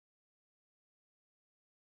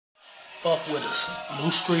Fuck with us.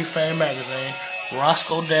 New Street Fame magazine.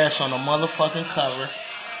 Roscoe Dash on the motherfucking cover.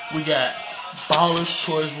 We got Baller's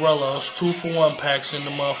Choice Rellos 2-for-1 packs in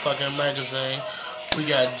the motherfucking magazine. We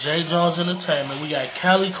got J. Jones Entertainment. We got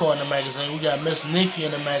Calico in the magazine. We got Miss Nikki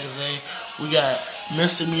in the magazine. We got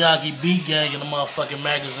Mr. Miyagi Beat Gang in the motherfucking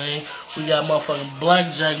magazine. We got motherfucking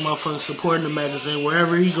Black Jack motherfucking supporting the magazine.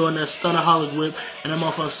 Wherever he go in that Stunnerholic whip and that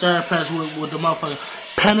motherfucking Sarah Patch whip with the motherfucking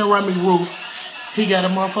panoramic roof, he got a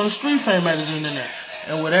motherfucking Street Fame magazine in there.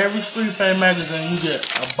 And with every Street Fame magazine, you get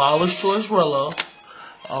a Baller's Choice Rello,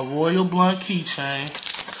 a Royal Blunt keychain,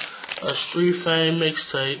 a Street Fame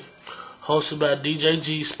mixtape, hosted by DJ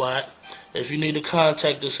G-Spot. If you need to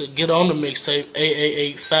contact us, get on the mixtape,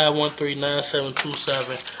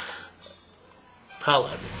 888-513-9727.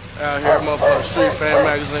 Holla at me. Out here, motherfucking Street Fame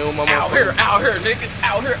magazine with my motherfucker. Out here, nigga.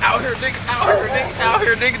 Out here,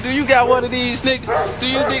 nigga. Do you got one of these, nigga? Do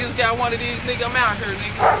you niggas got one of these, nigga? I'm out here,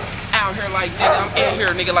 nigga. Out here like, nigga, I'm in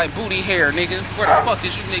here, nigga, like booty hair, nigga. Where the fuck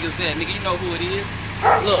is you niggas at, nigga? You know who it is.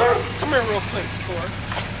 Look, come here real quick, Korey.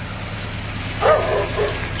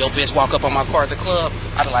 Yo, bitch walk up on my car at the club,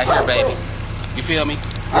 I be like, here, baby. You feel me?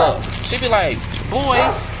 Look, she be like, boy,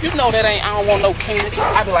 you know that ain't, I don't want no candy.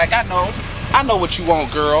 I be like, I know what you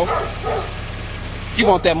want, girl. You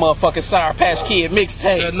want that motherfucking Sour Patch Kid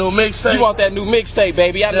mixtape. That new mixtape? You want that new mixtape,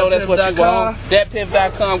 baby. I know that's what you want.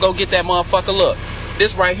 Thatpimp.com, go get that motherfucker. Look,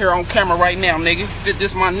 this right here on camera right now, nigga.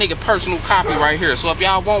 This my nigga personal copy right here. So if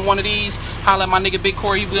y'all want one of these, holla at my nigga Big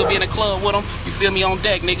Korey. He will be in the club with him. You feel me? On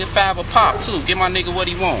deck, nigga. 5 a pop, too. Get my nigga what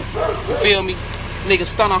he want. You feel me? Nigga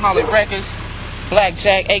Stunnerholic Records. Black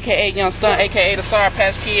Jack, a.k.a. Young Stun, a.k.a. the Sour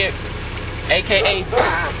Patch Kid, a.k.a.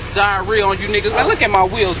 Diarrhea on you niggas. Man, look at my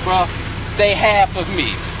wheels, bro. They half of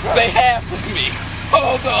me. They half of me.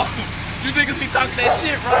 Hold on. You niggas be talking that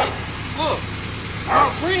shit, right? Look.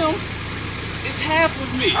 My rims is half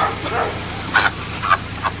of me.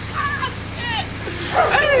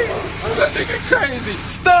 Hey, that nigga crazy.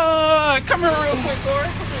 Stun! Come here real quick,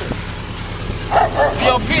 Korey.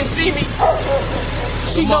 Yo, bitch, see me?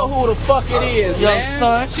 She know who the fuck it is, Young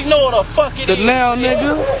man. Stun. She know who the fuck it is. The now,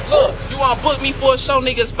 nigga. Look, you want to book me for a show,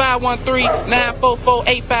 niggas?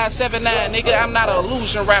 513-944-8579, nigga. I'm not an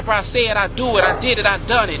illusion rapper. I said I do it. I did it. I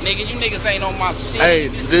done it, nigga. You niggas ain't on my shit. Hey,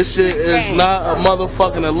 this shit is not a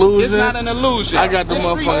motherfucking illusion. It's not an illusion. I got the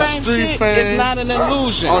motherfucking Street Fame. It's not an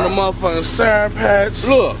illusion. On the motherfucking Sour Patch.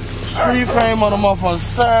 Look. Street Fame on the motherfucking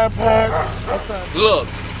Sour Patch. Look.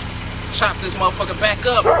 Chop this motherfucker back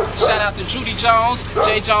up. Shout out to Judy Jones,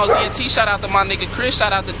 J. Jones ENT. Shout out to my nigga Chris.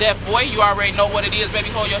 Shout out to Deaf Boy. You already know what it is,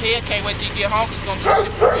 baby. Hold your head. Can't wait till you get home because you're gonna do this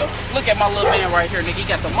shit for real. Look at my little man right here, nigga. He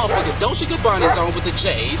got the motherfucking Dolce & Gabbana's on with the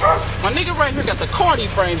J's. My nigga right here got the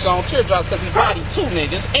Cardi frames on, teardrops because he bodied 2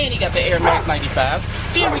 niggas. And he got the Air Max 95s.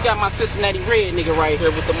 Then we got my Cincinnati Red nigga right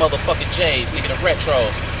here with the motherfucking J's, nigga, the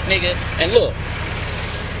retros. Nigga, and look.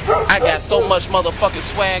 I got so much motherfucking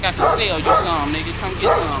swag I can sell you some, nigga. Come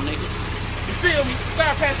get some, nigga. Feel me?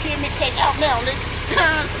 Sour Patch Kid mixtape out now, nigga. You know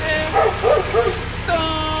what I'm saying?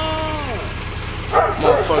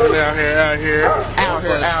 Motherfucking out here.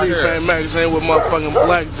 Street Fame magazine with motherfucking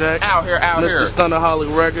Black Jack. Out here. Mr.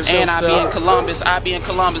 Stunnerholic Records. And I be in Columbus.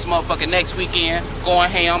 motherfucking next weekend.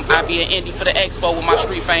 Going ham. I be in Indy for the expo with my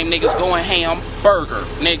Street Fame niggas. Going ham. Burger,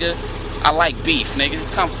 nigga. I like beef, nigga.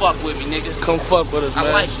 Come fuck with me, nigga. Come fuck with us, man.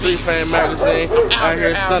 I like Street beef. Fame magazine. Out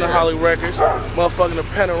here, Stunnerholic Records. Motherfucking the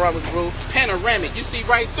panoramic roof. Panoramic. You see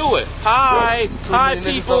right through it. Hi. Hi,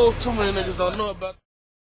 people. Too many niggas don't know about that.